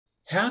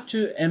How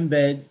to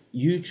embed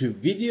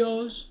YouTube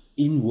videos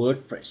in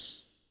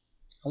WordPress.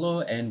 Hello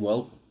and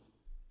welcome.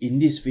 In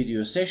this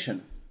video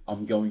session,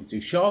 I'm going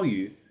to show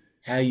you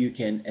how you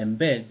can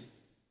embed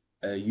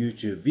a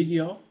YouTube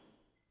video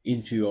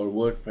into your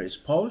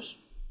WordPress posts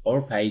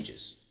or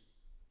pages.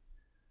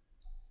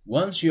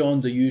 Once you're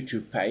on the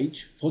YouTube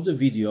page for the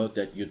video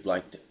that you'd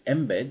like to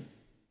embed,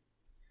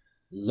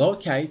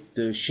 locate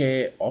the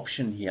share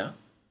option here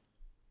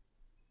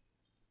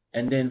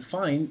and then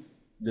find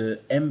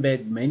the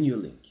embed menu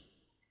link.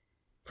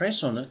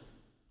 Press on it.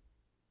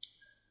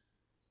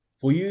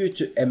 For you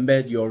to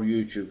embed your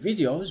YouTube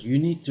videos, you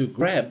need to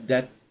grab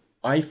that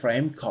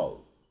iframe code.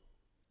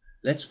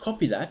 Let's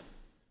copy that.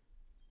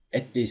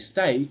 At this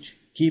stage,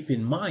 keep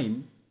in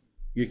mind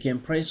you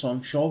can press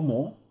on show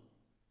more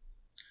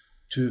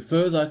to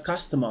further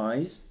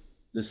customize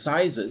the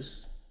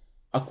sizes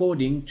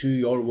according to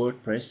your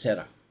WordPress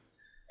setup,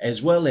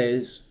 as well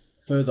as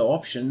further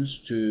options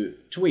to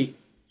tweak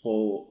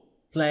for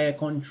player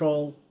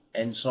control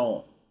and so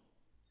on.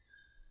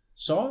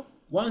 So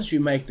once you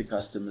make the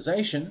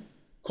customization,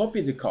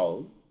 copy the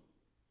code,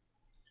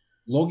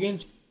 log in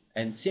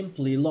and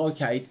simply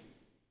locate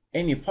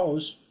any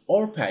post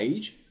or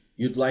page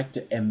you'd like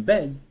to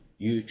embed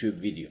YouTube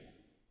video.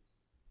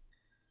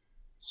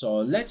 So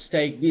let's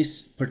take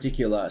this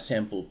particular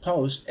sample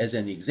post as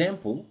an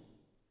example.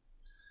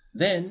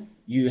 Then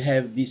you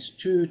have these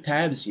two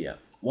tabs here.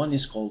 One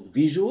is called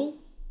visual,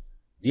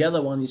 the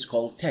other one is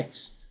called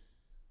text.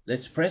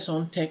 Let's press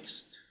on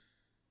text.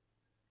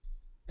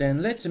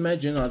 Then let's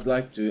imagine I'd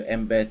like to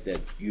embed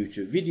that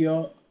YouTube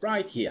video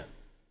right here.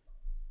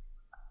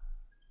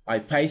 I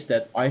paste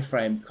that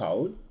iframe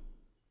code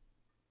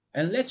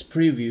and let's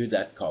preview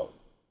that code.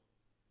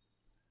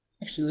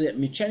 Actually, let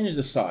me change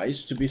the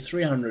size to be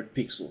 300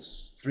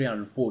 pixels,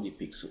 340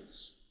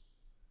 pixels.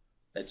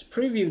 Let's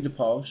preview the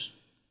post.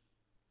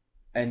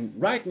 And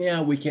right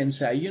now we can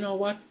say, you know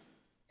what?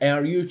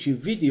 Our YouTube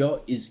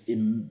video is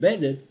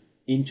embedded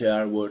into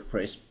our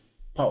WordPress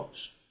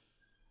post.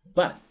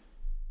 But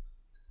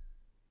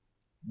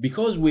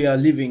because we are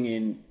living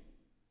in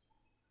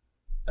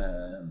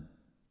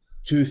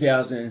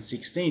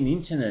 2016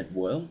 internet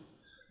world,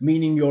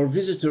 meaning your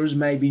visitors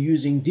may be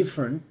using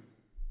different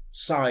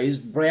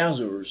sized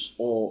browsers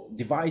or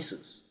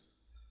devices.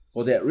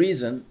 For that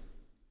reason,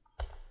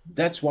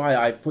 that's why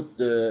I put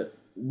the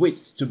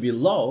width to be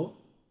low,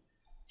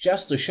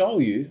 just to show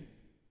you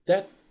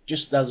that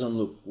just doesn't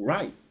look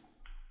right.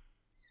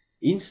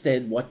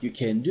 Instead, what you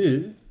can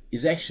do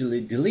is actually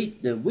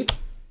delete the width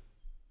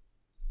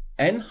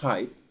and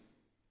height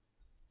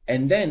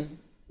and then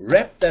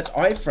wrap that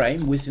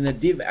iframe within a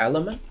div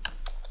element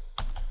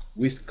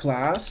with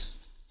class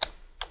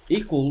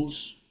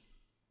equals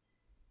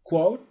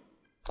quote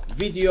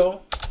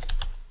video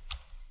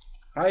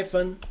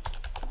hyphen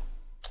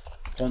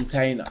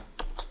container,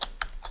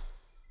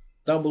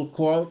 double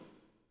quote,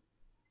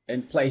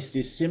 and place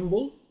this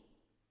symbol,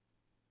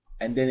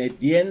 and then at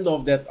the end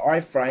of that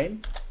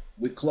iframe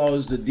we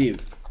close the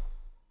div.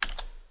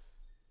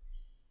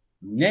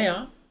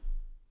 Now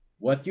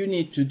what you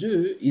need to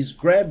do is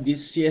grab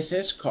this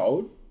CSS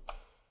code.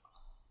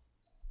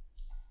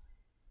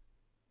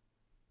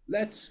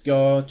 Let's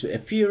go to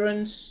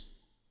appearance,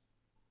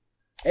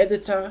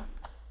 editor.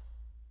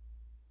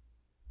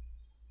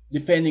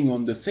 Depending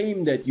on the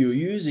theme that you're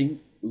using,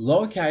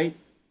 locate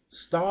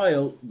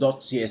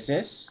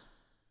style.css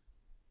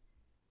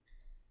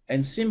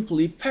and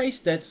simply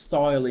paste that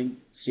styling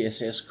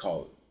CSS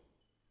code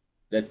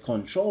that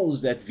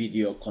controls that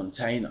video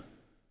container.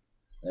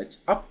 Let's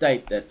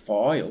update that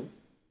file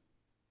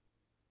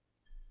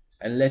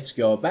and let's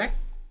go back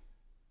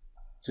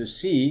to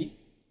see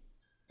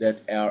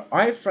that our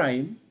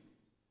iframe,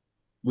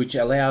 which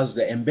allows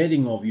the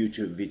embedding of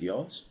YouTube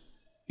videos,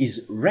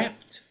 is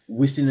wrapped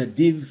within a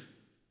div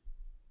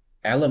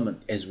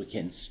element, as we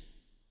can see.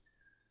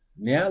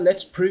 Now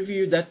let's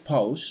preview that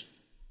post.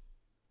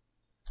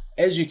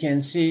 As you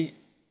can see,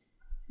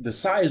 the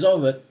size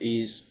of it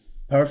is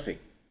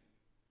perfect,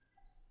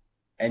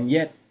 and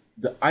yet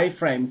the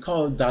iframe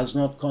code does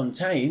not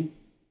contain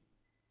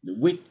the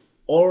width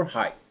or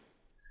height.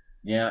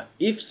 Now,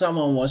 if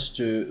someone was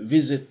to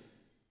visit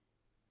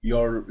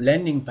your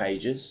landing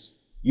pages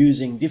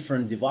using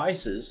different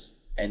devices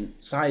and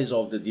size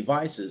of the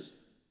devices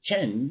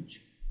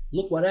change,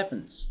 look what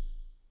happens.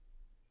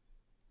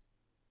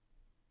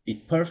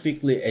 It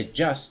perfectly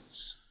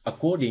adjusts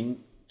according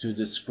to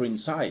the screen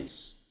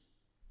size.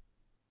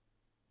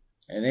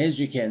 And as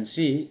you can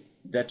see,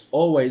 that's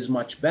always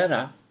much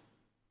better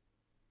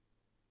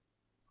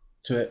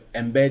to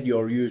embed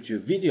your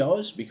YouTube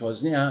videos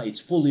because now it's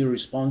fully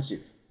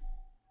responsive.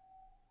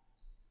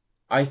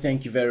 I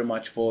thank you very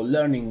much for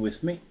learning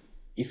with me.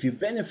 If you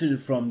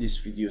benefited from this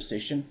video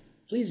session,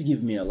 please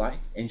give me a like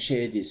and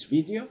share this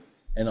video,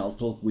 and I'll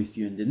talk with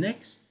you in the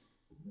next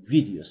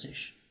video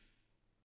session.